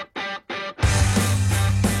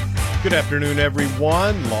Good afternoon,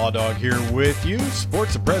 everyone. Law Dog here with you.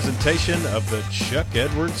 Sports, a presentation of the Chuck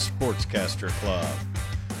Edwards Sportscaster Club.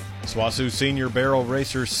 SWOSU senior barrel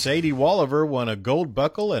racer Sadie Walliver won a gold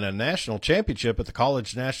buckle and a national championship at the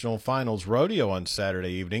College National Finals Rodeo on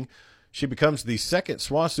Saturday evening. She becomes the second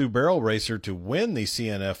SWOSU barrel racer to win the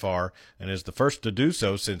CNFR and is the first to do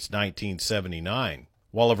so since 1979.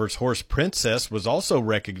 Walliver's horse Princess was also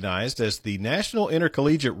recognized as the National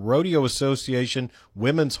Intercollegiate Rodeo Association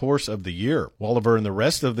Women's Horse of the Year. Walliver and the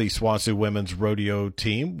rest of the SWOSU women's rodeo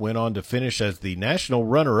team went on to finish as the national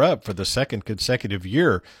runner-up for the second consecutive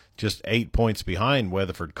year, just 8 points behind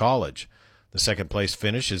Weatherford College. The second-place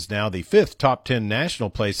finish is now the fifth top 10 national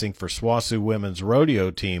placing for SWOSU women's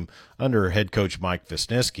rodeo team under head coach Mike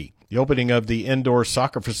Wisniewski. The opening of the indoor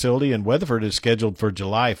soccer facility in Weatherford is scheduled for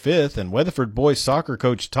July 5th, and Weatherford boys soccer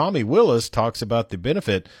coach Tommy Willis talks about the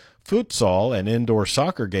benefit futsal and indoor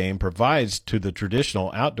soccer game provides to the traditional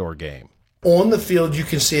outdoor game. On the field, you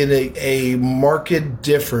can see a marked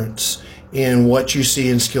difference in what you see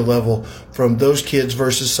in skill level from those kids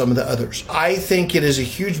versus some of the others. I think it is a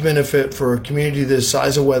huge benefit for a community the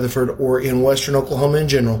size of Weatherford or in western Oklahoma in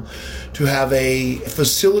general to have a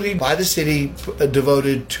facility by the city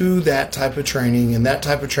devoted to that type of training, and that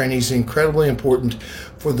type of training is incredibly important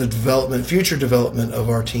for the future development of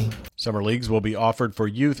our team. Summer leagues will be offered for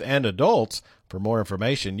youth and adults. For more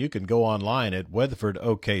information, you can go online at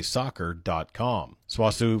weatherfordoksoccer.com.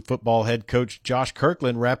 SWOSU football head coach Josh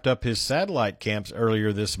Kirkland wrapped up his satellite camps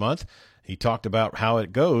earlier this month. He talked about how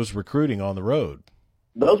it goes recruiting on the road.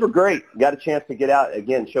 Those were great. Got a chance to get out,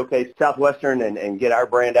 again, showcase Southwestern and get our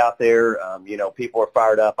brand out there. People are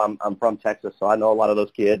fired up. I'm from Texas, so I know a lot of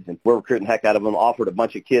those kids, and we're recruiting heck out of them. Offered a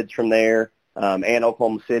bunch of kids from there. And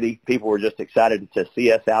Oklahoma City. People were just excited to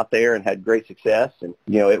see us out there and had great success. And,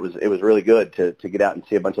 it was really good to get out and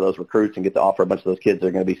see a bunch of those recruits and get to offer a bunch of those kids that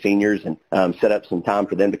are going to be seniors and set up some time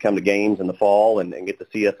for them to come to games in the fall and get to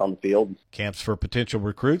see us on the field. Camps for potential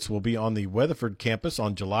recruits will be on the Weatherford campus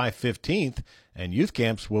on July 15th, and youth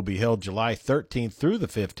camps will be held July 13th through the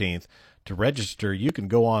 15th. To register, you can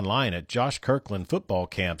go online at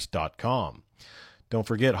joshkirklandfootballcamps.com. Don't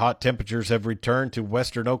forget, hot temperatures have returned to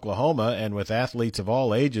western Oklahoma, and with athletes of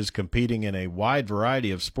all ages competing in a wide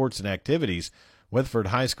variety of sports and activities, Weatherford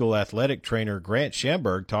High School athletic trainer Grant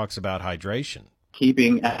Schamberg talks about hydration.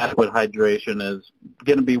 Keeping adequate hydration is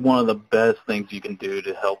going to be one of the best things you can do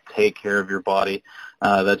to help take care of your body.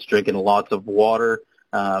 That's drinking lots of water.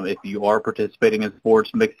 If you are participating in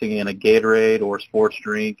sports, mixing in a Gatorade or sports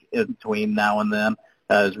drink in between now and then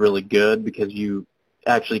is really good because you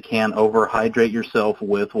actually can overhydrate yourself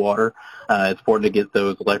with water. It's important to get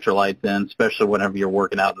those electrolytes in, especially whenever you're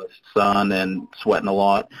working out in the sun and sweating a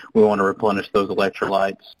lot. We want to replenish those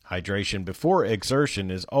electrolytes. Hydration before exertion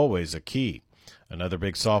is always a key. Another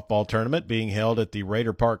big softball tournament being held at the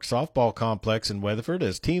Raider Park Softball Complex in Weatherford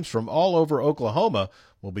as teams from all over Oklahoma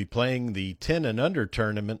will be playing the 10 and under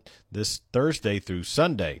tournament this Thursday through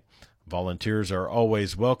Sunday. Volunteers are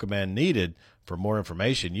always welcome and needed. For more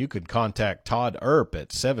information, you can contact Todd Earp at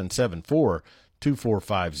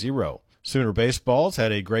 774-2450. Sooner Baseball's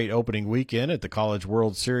had a great opening weekend at the College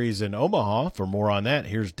World Series in Omaha. For more on that,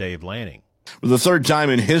 here's Dave Lanning. For the third time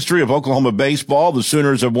in history of Oklahoma baseball, the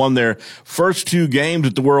Sooners have won their first two games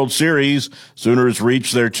at the World Series. Sooners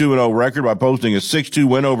reached their 2-0 record by posting a 6-2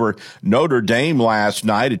 win over Notre Dame last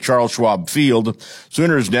night at Charles Schwab Field.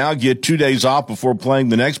 Sooners now get 2 days off before playing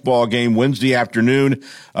the next ball game Wednesday afternoon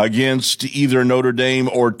against either Notre Dame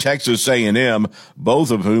or Texas A&M,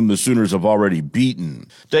 both of whom the Sooners have already beaten.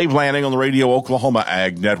 Dave Lanning on the Radio Oklahoma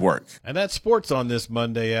Ag Network. And that's sports on this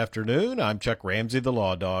Monday afternoon. I'm Chuck Ramsey, the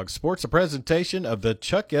Law Dog. Sports, a presentation of the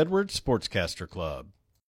Chuck Edwards Sportscaster Club.